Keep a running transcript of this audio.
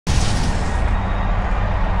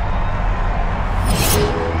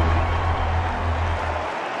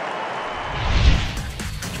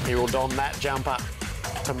You'll don that jumper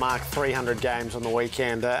to mark 300 games on the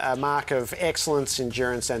weekend. A mark of excellence,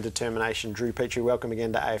 endurance and determination. Drew Petrie, welcome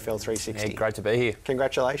again to AFL 360. Yeah, great to be here.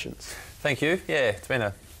 Congratulations. Thank you. Yeah, it's been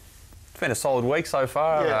a solid week so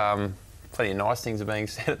far. Yeah. Plenty of nice things are being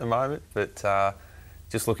said at the moment, but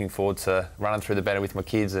just looking forward to running through the banner with my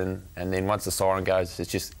kids, and then once the siren goes,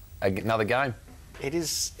 it's just another game. It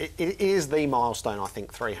is the milestone, I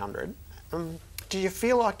think, 300. Do you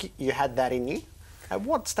feel like you had that in you? At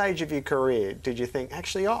what stage of your career did you think,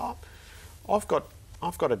 actually, I've got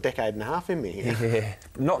a decade and a half in me? Yeah,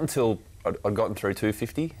 not until I'd gotten through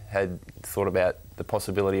 250, had thought about the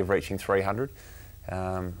possibility of reaching 300.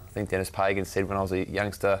 I think Dennis Pagan said when I was a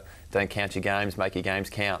youngster, don't count your games, make your games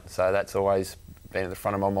count. So that's always been at the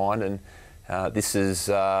front of my mind, and this is,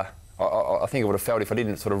 I think I would have felt if I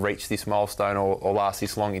didn't sort of reach this milestone or last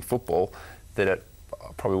this long in football, that I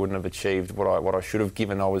probably wouldn't have achieved what I should have,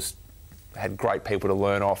 given I had great people to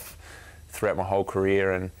learn off throughout my whole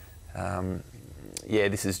career, and yeah,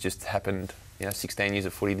 this has just happened. 16 years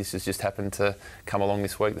of footy, this has just happened to come along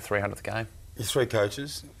this week, the 300th game. Your three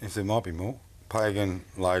coaches, if there might be more, Pagan,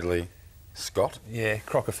 Laidley, Scott. Yeah,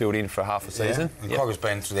 Crocker filled in for half a season. Yeah. And Crocker's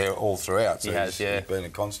been there all throughout, so he's been a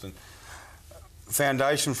constant.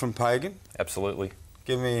 Foundation from Pagan? Absolutely.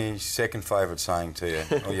 Give me his second favourite saying to you,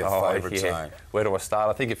 or your favourite saying. Where do I start?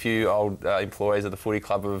 I think a few old employees of the footy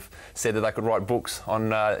club have said that they could write books on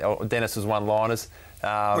Dennis's one-liners.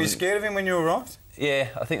 Were you scared of him when you arrived? Yeah,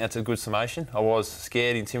 I think that's a good summation. I was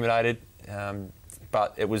scared, intimidated,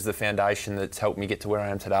 but it was the foundation that's helped me get to where I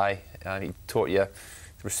am today. He taught you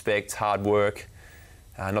respect, hard work,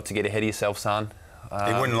 not to get ahead of yourself, son.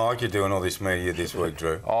 He wouldn't like you doing all this media this week,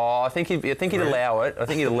 Drew. Oh, I think he'd allow it. I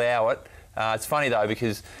think he'd allow it. It's funny though,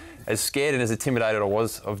 because as scared and as intimidated I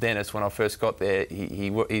was of Dennis when I first got there, he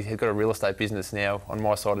had got a real estate business now on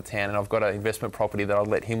my side of town, and I've got an investment property that I'd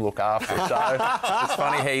let him look after. So it's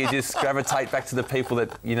funny how you just gravitate back to the people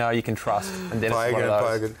that you can trust. And Dennis is one of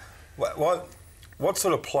those. Pagan. What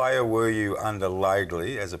sort of player were you under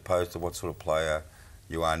Laidley, as opposed to what sort of player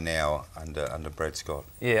you are now under Brad Scott?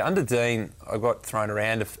 Yeah, under Dean, I got thrown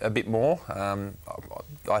around a bit more.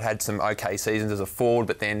 I'd had some okay seasons as a forward,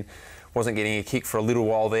 but then wasn't getting a kick for a little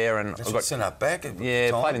while there, and I got sent up back.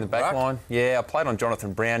 Played in the back line. Yeah, I played on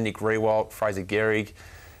Jonathan Brown, Nick Rewalt, Fraser Gehrig,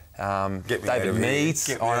 David Meads.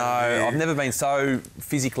 I know. I've never been so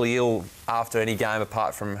physically ill after any game,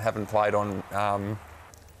 apart from having played on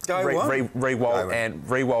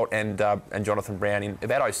Rewalt and Jonathan Brown in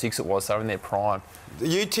about 06 it was, so in their prime. Are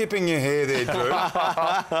you tipping your hair there, Drew?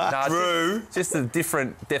 No, Drew? Just a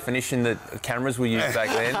different definition that cameras were used back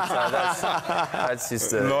then. So that's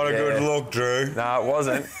just not a good look, Drew. No, it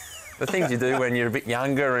wasn't. The things you do when you're a bit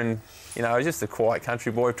younger and, just a quiet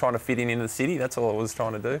country boy trying to fit in the city, that's all I was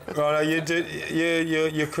trying to do. Right, you did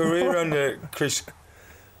your career under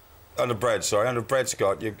Brad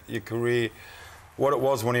Scott, your career, what it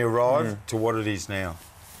was when he arrived to what it is now.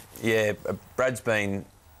 Yeah, Brad's been...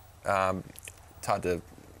 it's hard to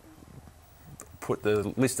put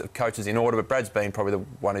the list of coaches in order, but Brad's been probably the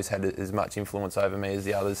one who's had as much influence over me as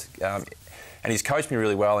the others. And he's coached me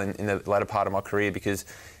really well in the latter part of my career, because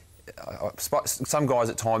some guys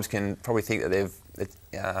at times can probably think that they've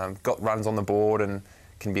got runs on the board and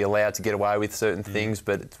can be allowed to get away with certain things,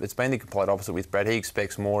 but it's been the complete opposite with Brad. He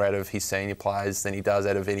expects more out of his senior players than he does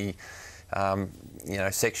out of any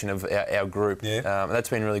section of our group. Yeah. And that's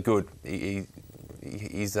been really good. He's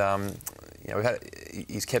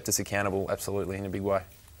kept us accountable, absolutely, in a big way.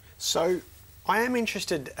 So, I am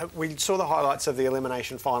interested. We saw the highlights of the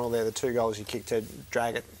elimination final there, the 2 goals you kicked to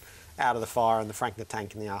drag it out of the fire and the Frank the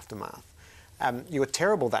Tank in the aftermath. You were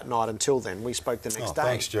terrible that night until then. We spoke the next day.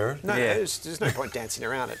 Thanks, Jared. No, there's no point dancing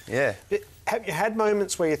around it. Yeah. But have you had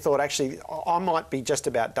moments where you thought, actually, I might be just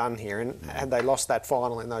about done here, and had they lost that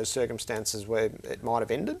final in those circumstances where it might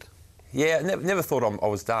have ended? Yeah, never thought I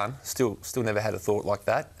was done. Still never had a thought like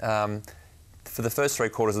that. For the first 3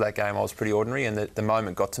 quarters of that game, I was pretty ordinary, and the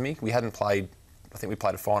moment got to me. We hadn't played, I think we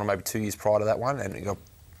played a final maybe 2 years prior to that one, and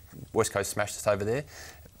West Coast smashed us over there.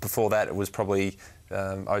 Before that, it was probably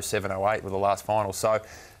 07, 08 with the last final. So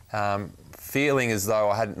feeling as though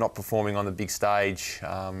I had not performing on the big stage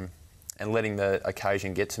and letting the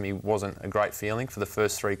occasion get to me wasn't a great feeling for the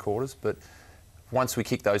first 3 quarters. But once we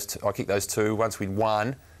kicked I kicked those 2, once we'd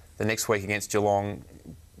won, the next week against Geelong,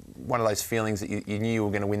 one of those feelings that you knew you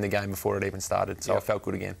were going to win the game before it even started. So I felt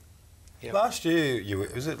good again. Yep. Last year you were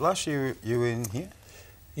in here?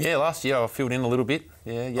 Yeah, last year I filled in a little bit.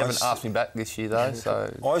 Yeah, you haven't asked me back this year though.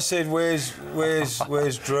 So I said, "Where's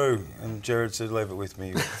Drew?" And Jared said, "Leave it with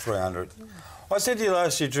me, 300." I said to you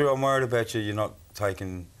last year, Drew, I'm worried about you. You're not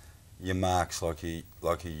taking your marks like he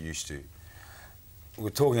used to. We're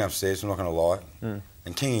talking upstairs, I'm not going to lie,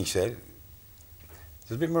 and Kingy said,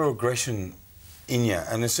 there's a bit more aggression in you.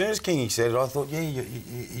 And as soon as Kingy said it, I thought, yeah,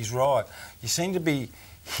 he's right. You seem to be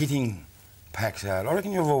hitting packs hard. I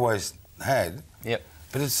reckon you've always had. Yep.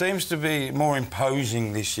 But it seems to be more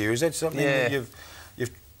imposing this year. Is that something that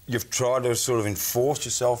you've tried to sort of enforce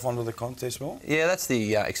yourself onto the contest more? Yeah, that's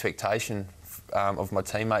the expectation of my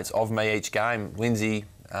teammates, of me each game. Lindsay,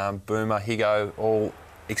 Boomer, Higo, all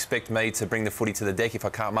expect me to bring the footy to the deck if I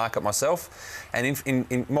can't mark it myself. And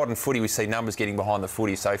in modern footy, we see numbers getting behind the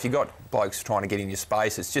footy. So if you've got blokes trying to get in your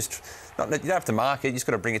space, it's just, you don't have to mark it, you just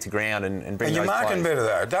got to bring it to ground and bring And you're those marking plays. better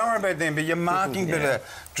though. Don't worry about them, but you're marking better,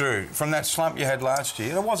 Drew, from that slump you had last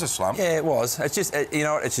year. It was a slump. Yeah, it was. It's just, you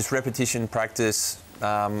know, it's just repetition, practice.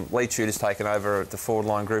 Lead Shooter's taken over the forward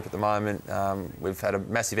line group at the moment. We've had a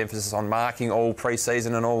massive emphasis on marking all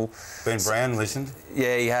pre-season and all. Ben Brown listened.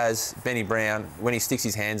 Yeah, he has. Benny Brown, when he sticks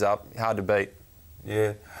his hands up, hard to beat.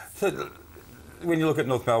 Yeah. So when you look at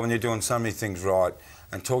North Melbourne, you're doing so many things right.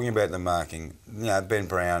 And talking about the marking, you know, Ben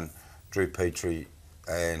Brown, Drew Petrie,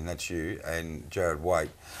 and that's you, and Jared Waite.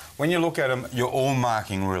 When you look at them, you're all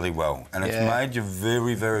marking really well. And it's made you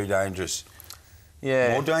very, very dangerous.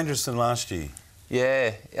 Yeah. More dangerous than last year.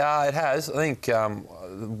 Yeah, it has. I think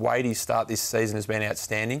Wadey's start this season has been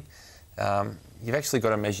outstanding. You've actually got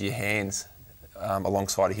to measure your hands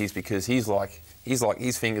alongside of his, because he's like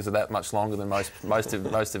his fingers are that much longer than most of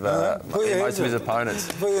his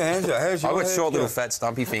opponents. Put your hands up. I've got short little fat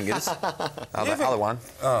stumpy fingers. Other one.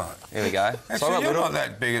 Oh, there we go. Actually, you're not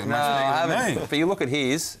that big, much bigger than me. But you look at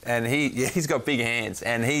his, and he's got big hands,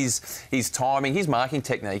 and his timing, his marking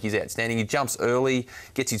technique is outstanding. He jumps early,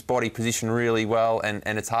 gets his body positioned really well, and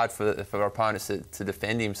it's hard for opponents to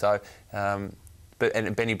defend him. So.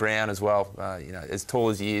 And Benny Brown as well, you know, as tall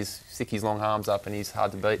as he is, stick his long arms up and he's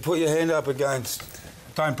hard to beat. Put your hand up against...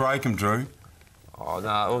 Don't break him, Drew. Oh, no.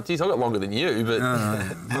 Well, geez, I've got longer than you, but...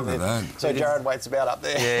 No, look at that. So Jared Waite's about up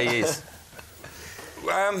there. Yeah, he is.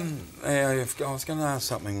 I was going to ask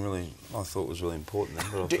something really I thought was really important then,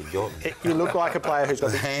 but I've forgotten. You look like a player who's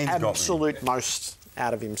got the hands absolute most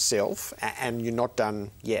out of himself, and you're not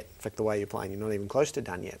done yet. In fact, the way you're playing, you're not even close to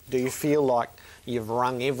done yet. Do you feel like you've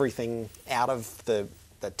wrung everything out of the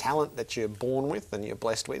talent that you're born with and you're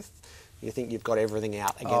blessed with? You think you've got everything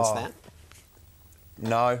out against that?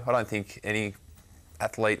 No, I don't think any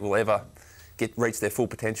athlete will ever reach their full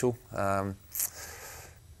potential. No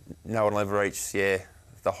one will ever reach,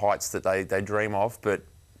 the heights that they dream of, but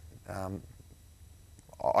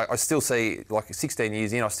I still see, like 16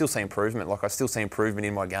 years in, I still see improvement. Like I still see improvement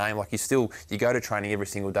in my game. Like you go to training every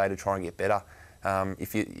single day to try and get better.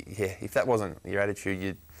 If that wasn't your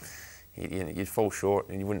attitude, you'd fall short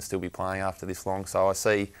and you wouldn't still be playing after this long. So I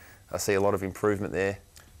see a lot of improvement there.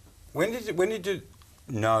 When did you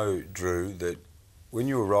know, Drew, that when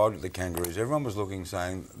you arrived at the Kangaroos, everyone was looking,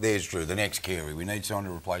 saying, "There's Drew, the next Carey. We need someone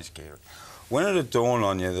to replace Carey." When did it dawn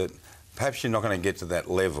on you that perhaps you're not going to get to that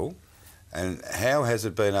level? And how has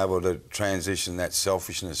it been able to transition that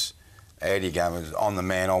selfishness out of your game, "I'm the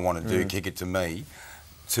man, I want to do, kick it to me,"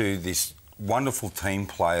 to this wonderful team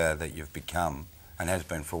player that you've become, and has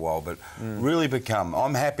been for a while, but really become?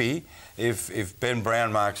 I'm happy if Ben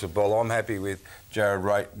Brown marks a ball. I'm happy with Jared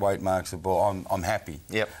Waite marks a ball. I'm happy.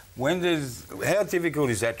 Yep. How difficult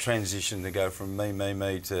is that transition to go from me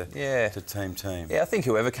to team? Yeah, I think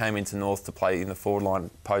whoever came into North to play in the forward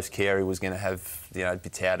line post Carey was going to have, be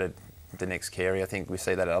touted the next Carey. I think we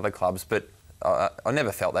see that at other clubs, but I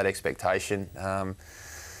never felt that expectation.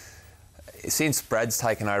 Since Brad's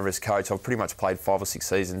taken over as coach, I've pretty much played 5 or 6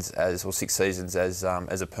 seasons as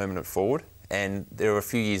a permanent forward, and there were a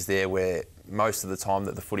few years there where most of the time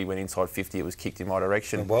that the footy went inside 50, it was kicked in my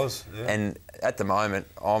direction. It was, yeah. And at the moment,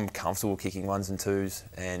 I'm comfortable kicking 1s and 2s,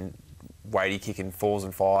 and Wadey kicking 4s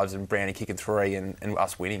and 5s, and Brownie kicking 3, and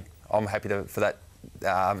us winning. I'm happy for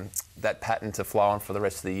that pattern to flow on for the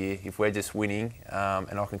rest of the year. If we're just winning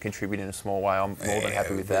and I can contribute in a small way, I'm more than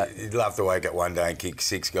happy with that. You'd love to wake up one day and kick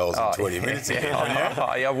 6 goals in 20 minutes again.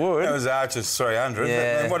 I would. That was Archer's 300.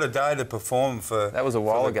 Yeah. What a day to perform for... That was a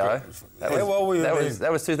while ago. How old were you then?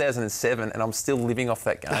 That was 2007, and I'm still living off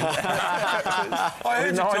that game. I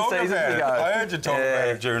heard you talk about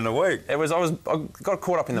it during the week. I got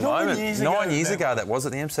caught up in the moment. 9 years ago that was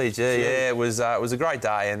at the MCG. Yeah, it was a great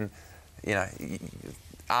day, and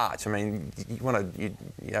Arch, I mean, you want to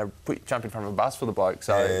jump in front of a bus for the bloke,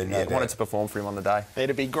 so wanted to perform for him on the day.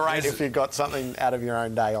 It'd be great if you got something out of your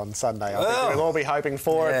own day on Sunday. I think we'll all be hoping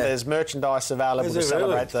for it. There's merchandise available to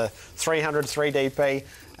celebrate the 300 3DP.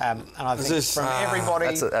 And I think this- from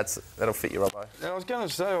everybody... That'll fit you, Robbo. I was going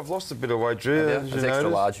to say, I've lost a bit of weight, Drew. Yeah, as you it's extra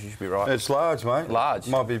noticed. large. You should be right. It's large, mate. Large.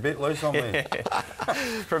 Might be a bit loose on me.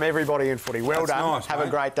 From everybody in footy. Well That's done. nice, Have a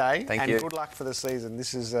mate. great day. Thank and you. good luck for the season.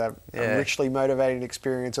 This is a Yeah. richly motivating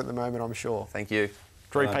experience at the moment, I'm sure. Thank you.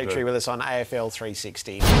 Drew Well done, Petrie Drew. with us on AFL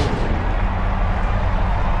 360.